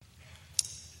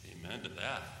Amen to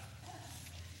that.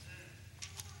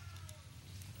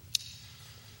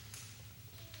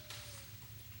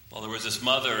 Well, there was this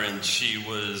mother, and she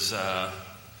was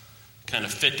kind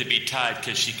of fit to be tied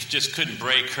because she just couldn't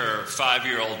break her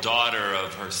 5-year-old daughter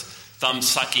of her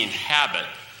thumb-sucking habit.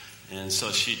 And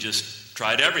so she just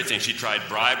tried everything. She tried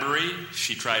bribery.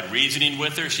 She tried reasoning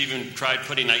with her. She even tried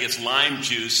putting, lime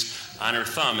juice on her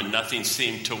thumb, and nothing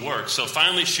seemed to work. So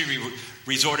finally she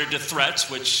resorted to threats,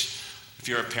 which, if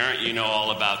you're a parent, you know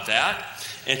all about that.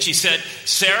 And she said,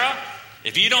 "Sarah,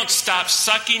 if you don't stop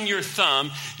sucking your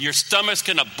thumb, your stomach's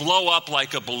going to blow up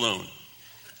like a balloon."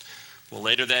 Well,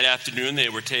 later that afternoon, they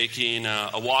were taking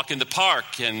a walk in the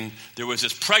park, and there was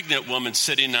this pregnant woman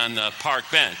sitting on the park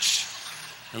bench.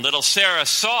 And little Sarah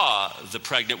saw the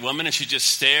pregnant woman, and she just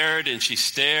stared, and she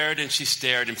stared, and she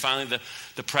stared. And finally,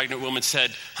 the pregnant woman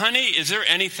said, "Honey, is there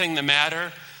anything the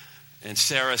matter?" And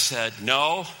Sarah said,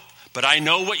 "No, but I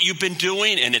know what you've been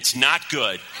doing, and it's not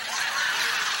good."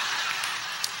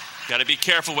 Got to be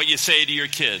careful what you say to your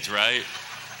kids, right?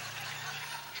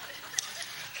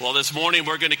 Well, this morning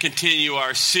we're going to continue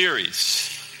our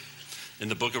series in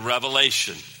the book of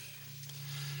Revelation.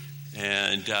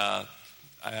 And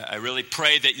I really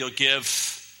pray that you'll give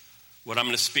what I'm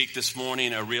going to speak this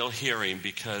morning a real hearing,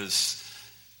 because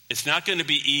it's not going to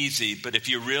be easy, but if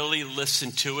you really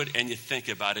listen to it and you think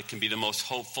about it, it can be the most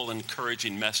hopeful and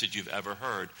encouraging message you've ever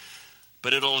heard.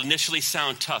 But it'll initially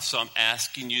sound tough, so I'm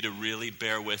asking you to really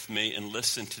bear with me and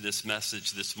listen to this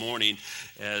message this morning,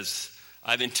 as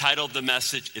I've entitled the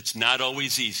message, "It's Not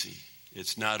Always Easy."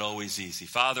 It's not always easy.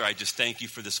 Father, I just thank you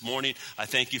for this morning. I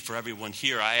thank you for everyone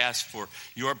here. I ask for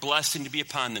your blessing to be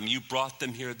upon them. You brought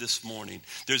them here this morning.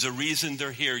 There's a reason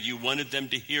they're here. You wanted them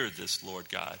to hear this, Lord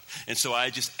God. And so I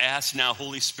just ask now,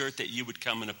 Holy Spirit, that you would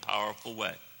come in a powerful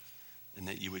way, and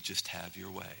that you would just have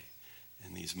your way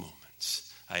in these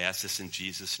moments. I ask this in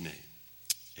Jesus' name.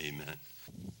 Amen.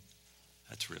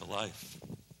 That's real life.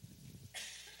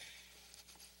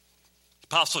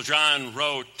 Apostle John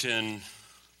wrote in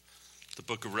the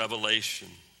book of Revelation,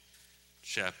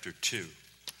 chapter 2,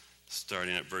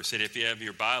 starting at verse 8. If you have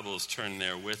your Bibles, turn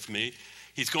there with me.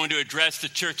 He's going to address the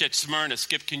church at Smyrna.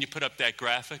 Skip, can you put up that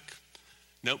graphic?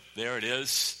 Nope, there it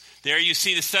is. There you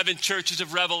see the 7 churches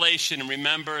of Revelation. And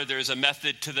remember, there's a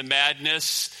method to the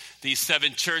madness. These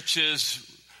 7 churches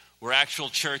were actual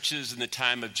churches in the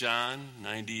time of John,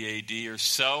 90 A.D. or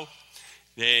so.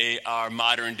 They are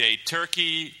modern-day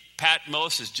Turkey.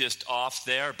 Patmos is just off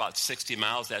there, about 60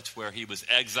 miles. That's where he was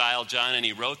exiled, John, and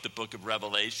he wrote the book of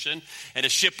Revelation. And a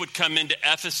ship would come into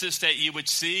Ephesus that you would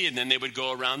see, and then they would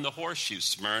go around the horseshoe: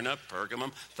 Smyrna,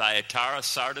 Pergamum, Thyatira,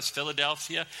 Sardis,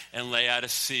 Philadelphia, and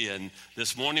Laodicea. And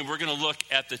this morning we're going to look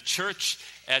at the church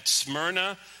at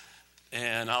Smyrna,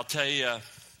 and I'll tell you,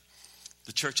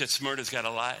 the church at Smyrna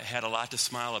had a lot to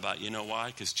smile about. You know why?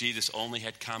 Because Jesus only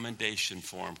had commendation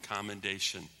for him,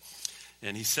 commendation.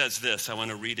 And he says this, I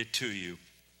want to read it to you,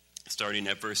 starting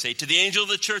at verse 8. "To the angel of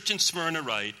the church in Smyrna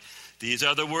write, these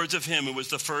are the words of him who was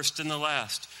the first and the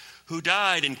last, who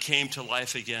died and came to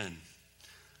life again.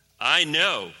 I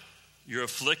know your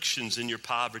afflictions and your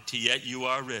poverty, yet you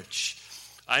are rich.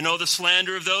 I know the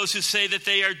slander of those who say that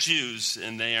they are Jews,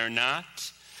 and they are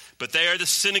not, but they are the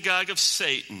synagogue of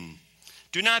Satan.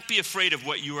 Do not be afraid of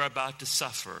what you are about to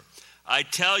suffer. I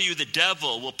tell you, the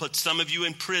devil will put some of you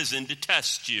in prison to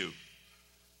test you,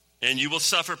 and you will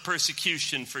suffer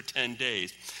persecution for 10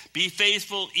 days. Be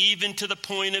faithful even to the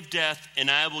point of death, and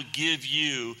I will give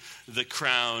you the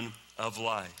crown of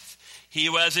life. He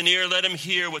who has an ear, let him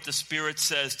hear what the Spirit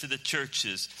says to the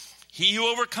churches. He who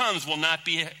overcomes will not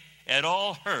be at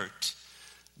all hurt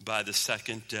by the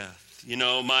second death." You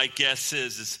know, my guess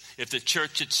is if the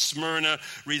church at Smyrna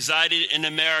resided in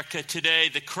America today,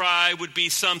 the cry would be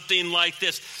something like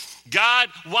this: "God,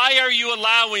 why are you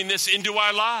allowing this into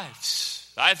our lives?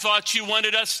 I thought you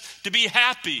wanted us to be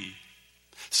happy.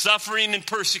 Suffering and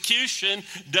persecution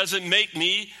doesn't make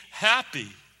me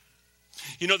happy."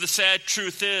 You know, the sad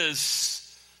truth is,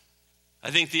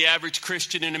 I think the average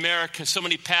Christian in America, so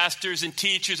many pastors and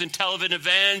teachers and television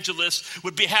evangelists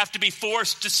would have to be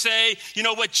forced to say, you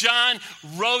know, what John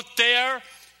wrote there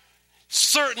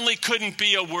certainly couldn't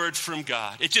be a word from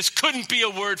God. It just couldn't be a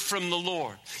word from the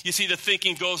Lord. You see, the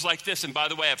thinking goes like this, and by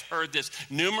the way, I've heard this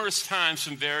numerous times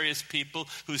from various people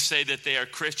who say that they are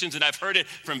Christians, and I've heard it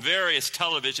from various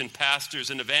television pastors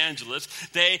and evangelists.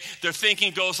 Their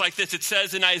thinking goes like this. It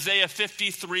says in Isaiah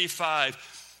 53:5,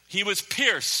 "He was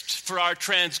pierced for our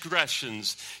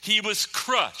transgressions. He was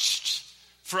crushed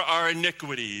for our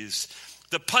iniquities.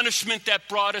 The punishment that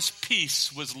brought us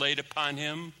peace was laid upon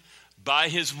him. By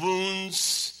his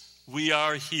wounds we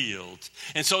are healed.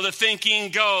 And so the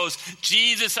thinking goes,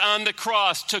 Jesus on the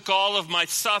cross took all of my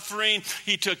suffering,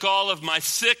 he took all of my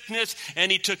sickness,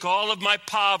 and he took all of my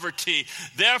poverty.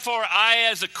 Therefore, I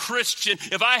as a Christian,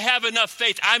 if I have enough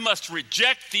faith, I must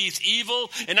reject these evil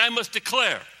and I must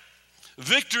declare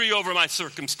victory over my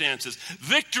circumstances,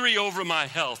 victory over my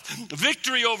health,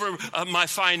 victory over my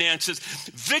finances,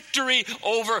 victory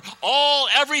over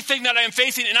everything that I am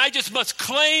facing, and I just must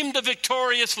claim the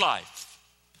victorious life.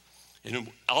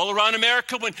 And all around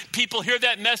America, when people hear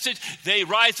that message, they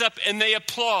rise up and they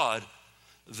applaud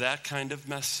that kind of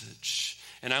message.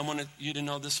 And I want you to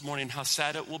know this morning how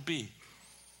sad it will be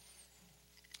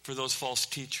for those false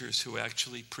teachers who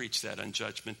actually preach that on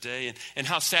Judgment Day, and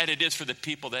how sad it is for the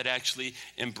people that actually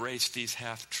embrace these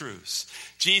half-truths.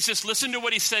 Jesus, listen to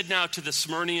what he said now to the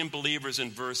Smyrnian believers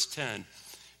in verse 10.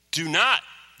 Do not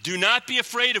be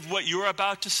afraid of what you're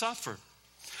about to suffer.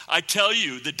 I tell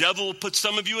you, the devil will put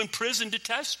some of you in prison to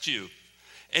test you,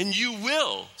 and you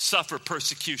will suffer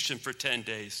persecution for 10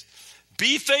 days.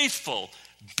 Be faithful.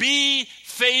 Be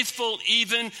faithful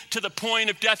even to the point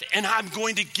of death, and I'm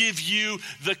going to give you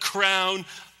the crown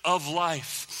of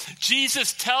life.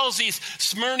 Jesus tells these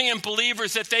Smyrnian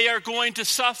believers that they are going to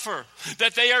suffer,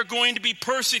 that they are going to be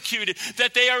persecuted,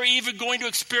 that they are even going to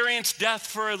experience death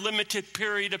for a limited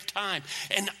period of time.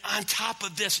 And on top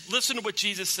of this, listen to what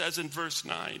Jesus says in verse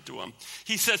 9 to them.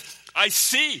 He says,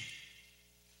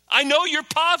 I know your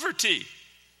poverty.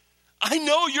 I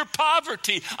know your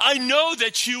poverty. I know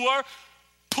that you are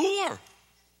poor.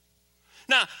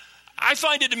 Now, I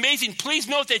find it amazing. Please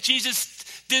note that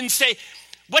Jesus didn't say,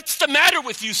 what's the matter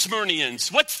with you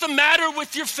Smyrnians? What's the matter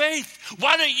with your faith?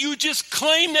 Why don't you just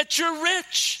claim that you're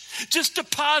rich? Just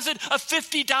deposit a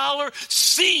 $50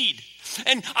 seed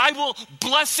and I will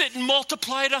bless it and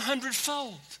multiply it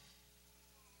 100-fold.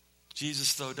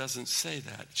 Jesus, though, doesn't say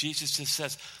that. Jesus just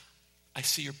says, I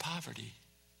see your poverty.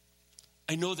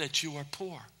 I know that you are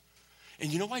poor.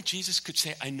 And you know why Jesus could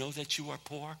say, I know that you are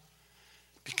poor?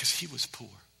 Because he was poor.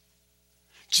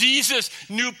 Jesus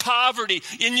knew poverty.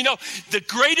 And you know, the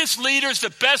greatest leaders,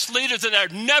 the best leaders, that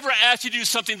are never asked you to do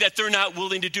something that they're not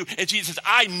willing to do. And Jesus says,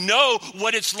 I know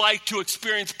what it's like to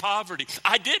experience poverty.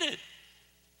 I did it.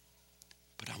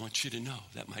 But I want you to know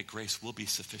that my grace will be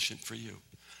sufficient for you.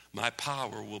 My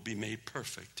power will be made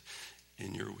perfect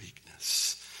in your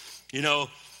weakness. You know,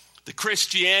 the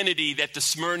Christianity that the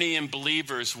Smyrnian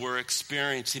believers were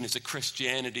experiencing is a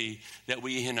Christianity that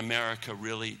we in America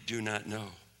really do not know.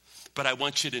 But I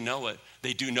want you to know it.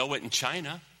 They do know it in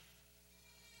China.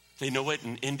 They know it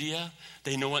in India.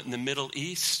 They know it in the Middle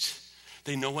East.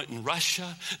 They know it in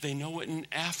Russia. They know it in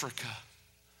Africa.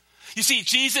 You see,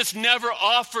 Jesus never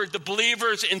offered the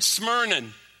believers in Smyrna.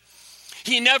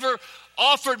 He never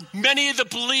offered many of the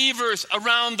believers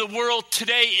around the world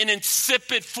today an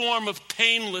insipid form of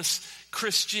painless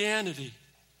Christianity.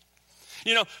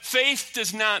 You know, faith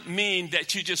does not mean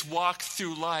that you just walk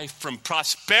through life from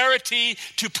prosperity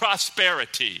to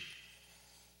prosperity.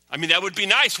 I mean, that would be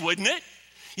nice, wouldn't it?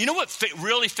 You know what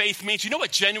really faith means? You know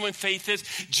what genuine faith is?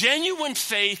 Genuine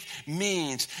faith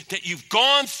means that you've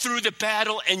gone through the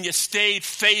battle and you stayed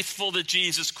faithful to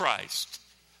Jesus Christ.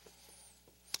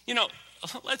 You know,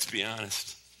 let's be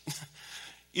honest.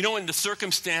 You know, when the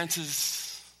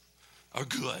circumstances are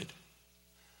good,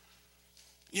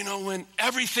 you know, when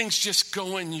everything's just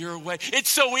going your way, it's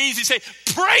so easy to say,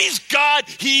 praise God,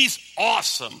 he's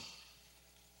awesome.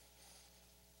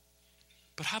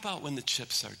 But how about when the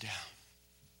chips are down?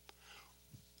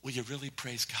 Will you really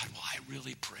praise God? Well, I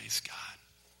really praise God.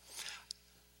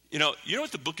 You know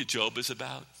what the book of Job is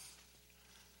about?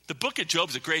 The book of Job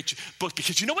is a great book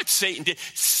because you know what Satan did?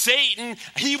 Satan,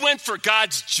 he went for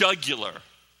God's jugular.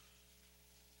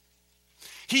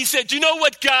 He said, you know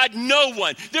what, God? No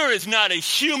one. There is not a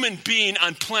human being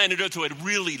on planet Earth who would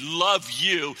really love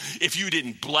you if you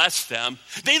didn't bless them.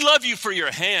 They love you for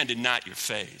your hand and not your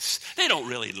face. They don't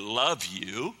really love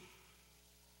you.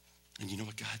 And you know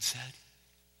what God said?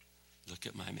 Look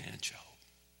at my man Job.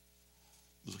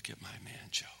 Look at my man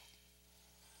Job.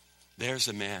 There's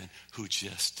a man who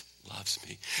just loves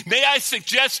me. May I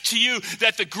suggest to you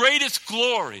that the greatest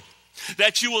glory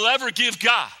that you will ever give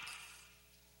God,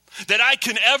 that I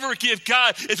can ever give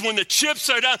God, is when the chips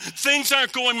are down, things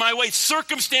aren't going my way,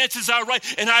 circumstances are right,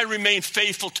 and I remain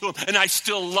faithful to him, and I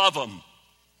still love him.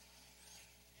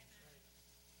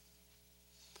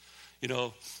 You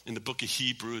know, in the book of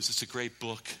Hebrews, it's a great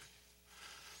book.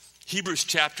 Hebrews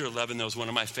chapter 11, that was one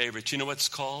of my favorites. You know what it's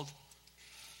called?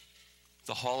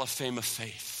 The Hall of Fame of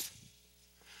Faith.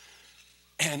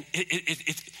 And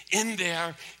in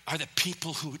there are the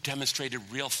people who demonstrated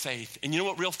real faith. And you know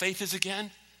what real faith is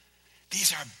again?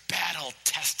 These are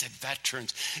battle-tested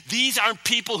veterans. These aren't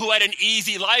people who had an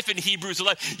easy life in Hebrews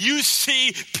 11. You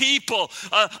see people,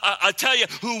 I tell you,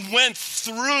 who went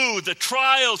through the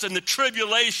trials and the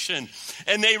tribulation,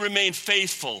 and they remained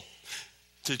faithful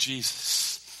to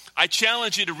Jesus. I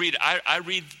challenge you to read it. I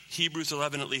read Hebrews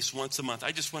 11 at least once a month.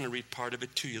 I just want to read part of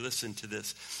it to you. Listen to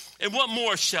this. And what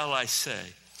more shall I say?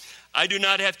 I do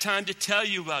not have time to tell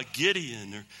you about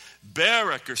Gideon or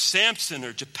Barak or Samson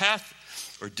or Jephthah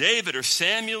or David or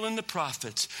Samuel and the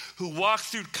prophets, who walked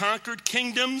through conquered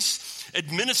kingdoms,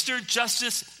 administered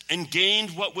justice, and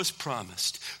gained what was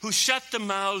promised, who shut the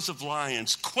mouths of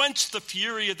lions, quenched the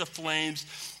fury of the flames,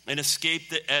 and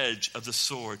escaped the edge of the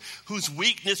sword, whose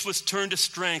weakness was turned to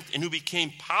strength, and who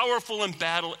became powerful in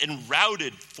battle and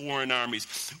routed foreign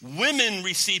armies. Women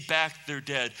received back their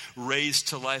dead, raised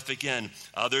to life again.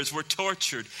 Others were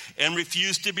tortured and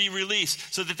refused to be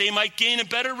released so that they might gain a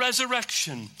better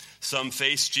resurrection. Some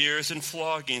faced jeers and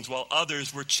floggings, while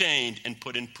others were chained and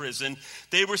put in prison.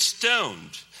 They were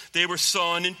stoned. They were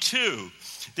sawn in two.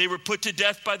 They were put to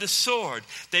death by the sword.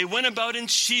 They went about in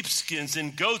sheepskins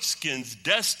and goatskins,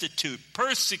 destitute,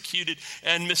 persecuted,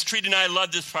 and mistreated. And I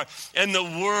love this part. And the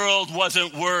world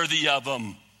wasn't worthy of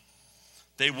them.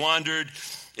 They wandered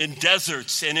in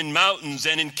deserts and in mountains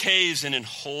and in caves and in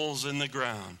holes in the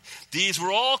ground. These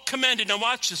were all commended, now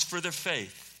watch this, for their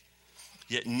faith.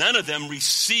 Yet none of them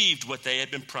received what they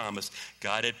had been promised.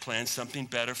 God had planned something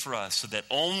better for us, so that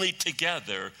only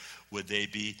together would they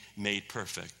be made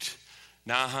perfect.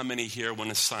 Now, how many here want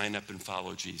to sign up and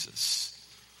follow Jesus?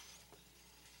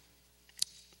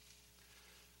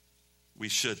 We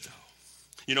should, though.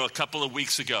 You know, a couple of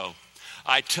weeks ago,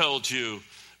 I told you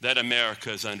that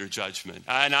America is under judgment.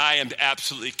 And I am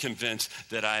absolutely convinced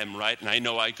that I am right. And I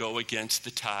know I go against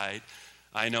the tide.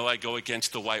 I know I go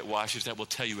against the whitewashers that will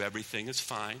tell you everything is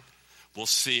fine. We'll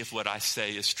see if what I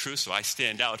say is true. So I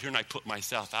stand out here and I put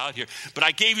myself out here. But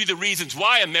I gave you the reasons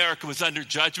why America was under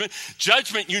judgment.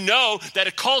 Judgment, you know, that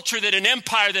a culture, that an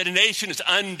empire, that a nation is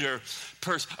under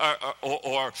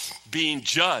or being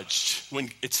judged. When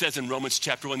it says in Romans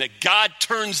chapter 1 that God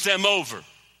turns them over.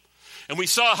 And we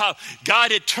saw how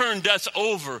God had turned us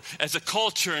over as a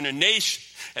culture and a nation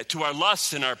to our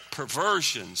lusts and our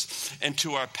perversions and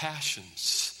to our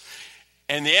passions.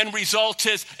 And the end result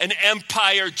is an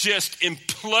empire just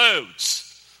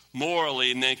implodes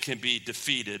morally and then can be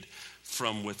defeated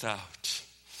from without.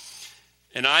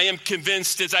 And I am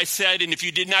convinced, as I said, and if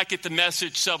you did not get the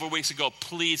message several weeks ago,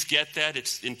 please get that.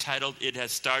 It's entitled, It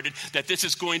Has Started, that this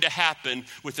is going to happen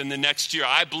within the next year.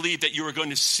 I believe that you are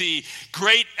going to see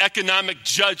great economic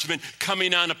judgment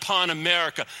coming on upon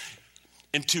America.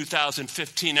 In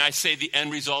 2015, I say the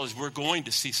end result is we're going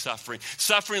to see suffering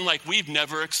like we've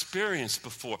never experienced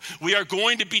before. We are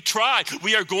going to be tried.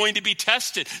 We are going to be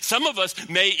tested. Some of us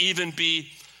may even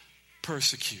be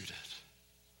persecuted.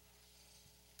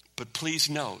 But please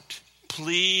note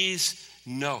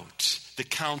the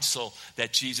counsel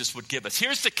that Jesus would give us.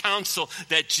 Here's the counsel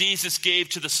that Jesus gave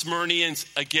to the Smyrnians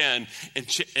again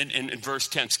in verse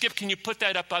 10. Skip, can you put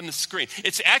that up on the screen?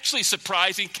 It's actually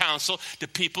surprising counsel to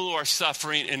people who are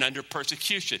suffering and under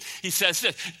persecution. He says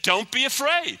this, don't be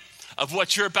afraid of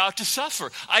what you're about to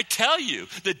suffer. I tell you,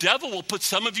 the devil will put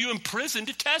some of you in prison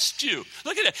to test you.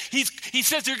 Look at that. He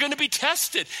says you're going to be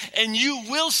tested and you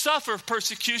will suffer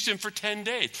persecution for 10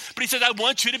 days. But he says, I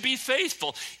want you to be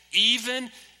faithful, even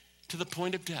to the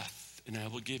point of death, and I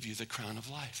will give you the crown of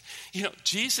life. You know,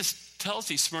 Jesus tells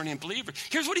these Smyrnian believers,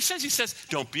 here's what he says. He says,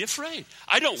 don't be afraid.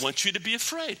 I don't want you to be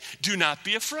afraid. Do not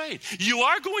be afraid. You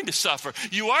are going to suffer.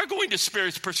 You are going to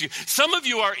experience persecution. Some of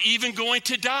you are even going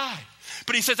to die.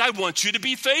 But he says, I want you to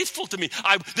be faithful to me.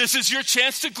 This is your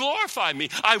chance to glorify me.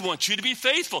 I want you to be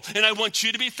faithful, and I want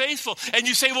you to be faithful. And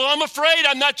you say, well, I'm afraid.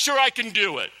 I'm not sure I can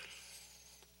do it.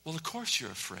 Well, of course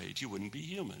you're afraid. You wouldn't be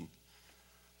human.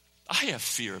 I have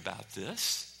fear about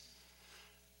this.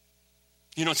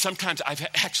 You know, sometimes I've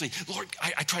actually, Lord,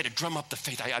 I try to drum up the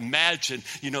faith. I imagine,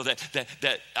 you know,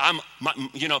 that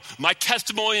my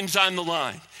testimony is on the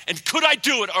line. And could I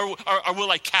do it or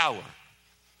will I cower?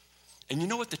 And you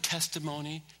know what the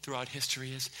testimony throughout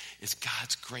history is? Is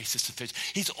God's grace is sufficient.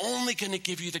 He's only going to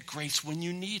give you the grace when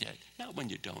you need it, not when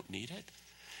you don't need it.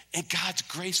 And God's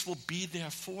grace will be there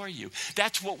for you.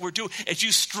 That's what we're doing. As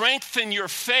you strengthen your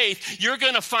faith, you're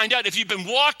going to find out, if you've been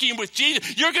walking with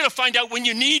Jesus, you're going to find out when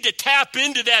you need to tap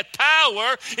into that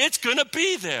power, it's going to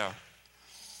be there.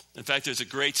 In fact, there's a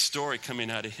great story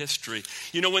coming out of history.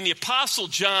 You know, when the Apostle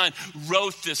John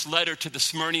wrote this letter to the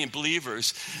Smyrnian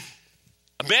believers,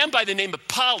 a man by the name of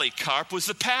Polycarp was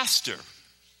the pastor.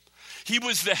 He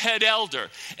was the head elder.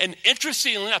 And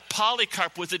interestingly enough,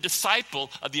 Polycarp was a disciple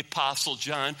of the Apostle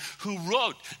John who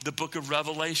wrote the book of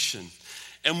Revelation.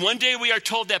 And one day we are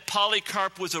told that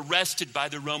Polycarp was arrested by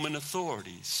the Roman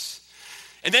authorities.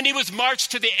 And then he was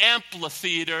marched to the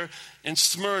amphitheater in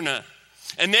Smyrna.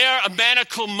 And there a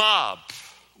maniacal mob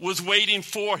was waiting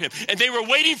for him. And they were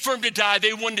waiting for him to die.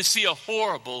 They wanted to see a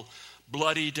horrible,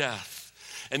 bloody death.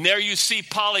 And there you see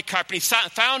Polycarp, and he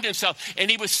found himself,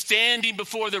 and he was standing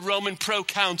before the Roman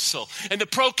proconsul. And the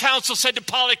proconsul said to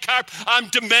Polycarp, I'm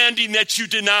demanding that you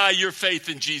deny your faith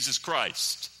in Jesus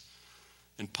Christ.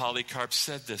 And Polycarp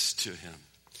said this to him.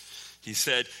 He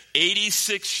said,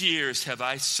 86 years have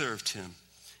I served him,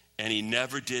 and he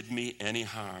never did me any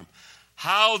harm.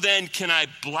 How then can I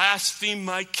blaspheme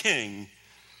my king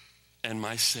and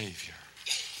my Savior?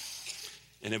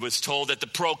 And it was told that the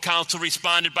proconsul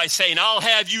responded by saying, I'll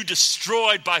have you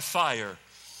destroyed by fire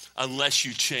unless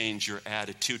you change your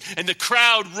attitude. And the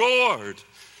crowd roared.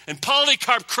 And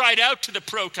Polycarp cried out to the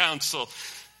proconsul,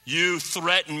 you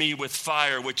threaten me with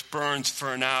fire which burns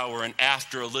for an hour and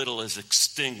after a little is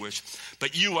extinguished.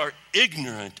 But you are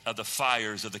ignorant of the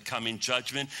fires of the coming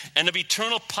judgment and of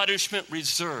eternal punishment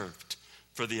reserved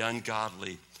for the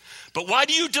ungodly. But why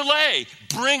do you delay?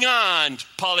 Bring on,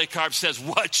 Polycarp says,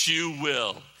 what you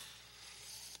will.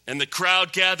 And the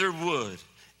crowd gathered wood,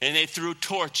 and they threw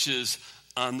torches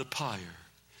on the pyre.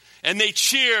 And they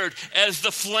cheered as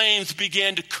the flames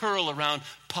began to curl around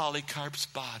Polycarp's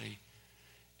body.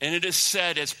 And it is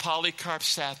said, as Polycarp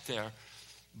sat there,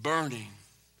 burning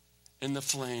in the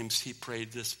flames, he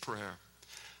prayed this prayer.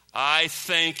 I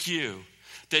thank you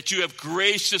that you have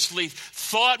graciously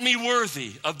thought me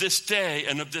worthy of this day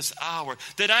and of this hour,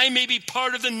 that I may be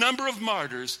part of the number of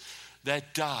martyrs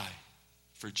that die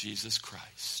for Jesus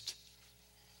Christ.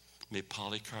 May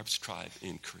Polycarp's tribe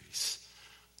increase.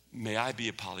 May I be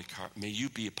a Polycarp. May you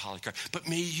be a Polycarp. But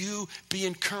may you be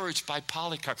encouraged by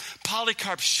Polycarp.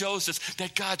 Polycarp shows us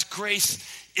that God's grace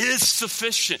is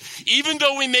sufficient. Even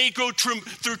though we may go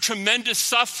through tremendous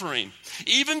suffering,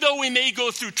 even though we may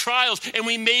go through trials and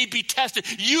we may be tested,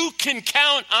 you can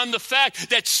count on the fact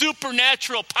that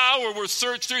supernatural power will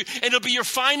surge through, and it'll be your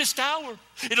finest hour.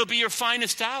 It'll be your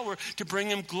finest hour to bring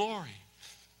him glory.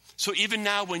 So even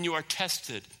now when you are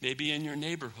tested, maybe in your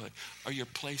neighborhood or your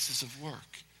places of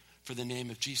work, for the name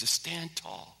of Jesus, stand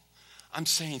tall. I'm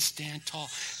saying stand tall.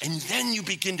 And then you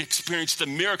begin to experience the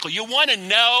miracle. You want to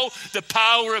know the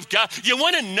power of God. You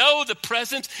want to know the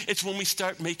presence. It's when we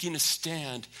start making a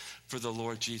stand for the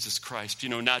Lord Jesus Christ. You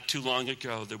know, not too long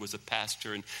ago, there was a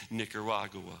pastor in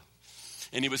Nicaragua,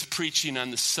 and he was preaching on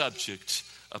the subject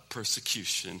of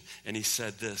persecution. And he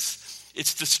said this,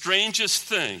 it's the strangest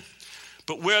thing,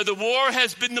 but where the war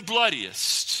has been the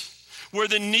bloodiest, where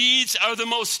the needs are the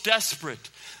most desperate,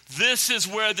 this is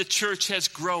where the church has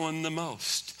grown the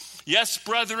most. Yes,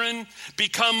 brethren,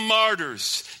 become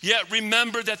martyrs. Yet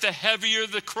remember that the heavier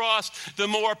the cross, the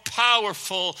more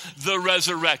powerful the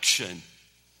resurrection.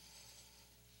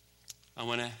 I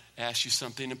want to ask you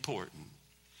something important.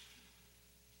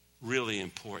 Really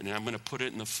important. And I'm going to put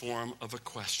it in the form of a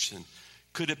question.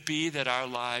 Could it be that our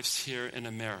lives here in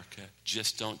America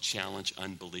just don't challenge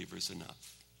unbelievers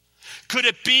enough? Could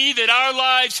it be that our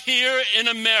lives here in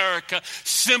America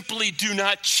simply do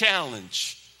not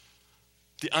challenge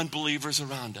the unbelievers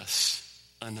around us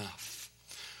enough?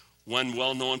 One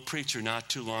well-known preacher not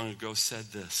too long ago said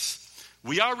this,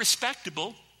 we are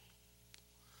respectable,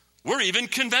 we're even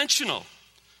conventional,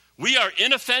 we are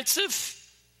inoffensive,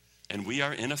 and we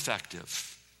are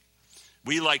ineffective.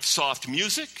 We like soft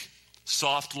music,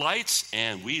 soft lights,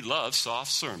 and we love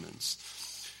soft sermons,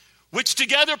 which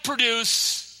together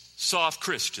produce soft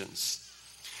Christians.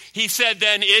 He said,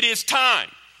 then it is time.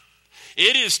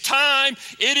 It is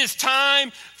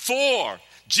time for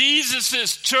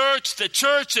Jesus' church, the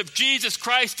church of Jesus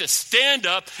Christ, to stand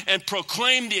up and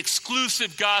proclaim the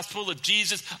exclusive gospel of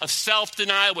Jesus, of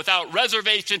self-denial without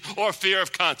reservation or fear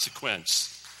of consequence.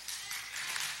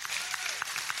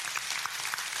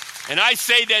 And I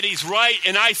say that he's right,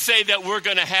 and I say that we're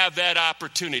going to have that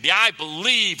opportunity. I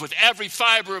believe with every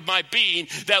fiber of my being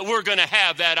that we're going to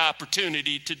have that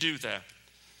opportunity to do that.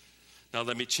 Now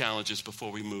let me challenge us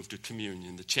before we move to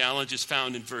communion. The challenge is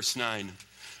found in verse 9 of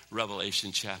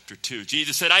Revelation chapter 2.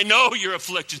 Jesus said, I know your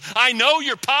afflictions. I know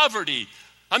your poverty.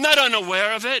 I'm not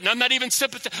unaware of it, and I'm not even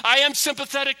sympathetic. I am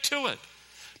sympathetic to it.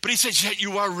 But he says, yet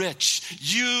you are rich.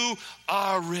 You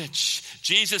are rich.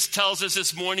 Jesus tells us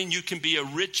this morning you can be a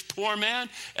rich poor man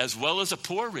as well as a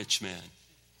poor rich man.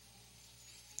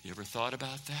 You ever thought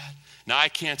about that? Now, I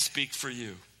can't speak for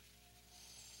you.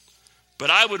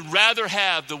 But I would rather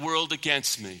have the world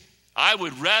against me I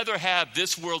would rather have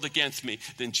this world against me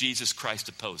than Jesus Christ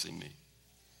opposing me.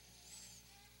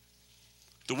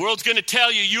 The world's going to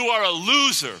tell you you are a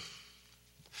loser.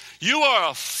 You are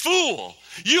a fool.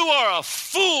 You are a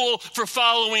fool for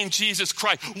following Jesus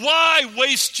Christ. Why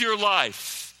waste your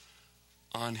life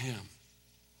on him?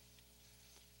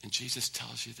 And Jesus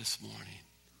tells you this morning,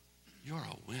 you're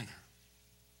a winner.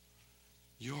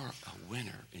 You're a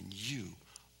winner, and you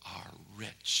are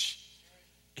rich.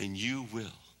 And you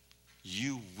will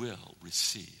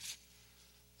receive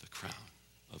the crown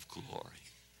of glory.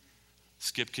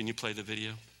 Skip, can you play the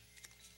video?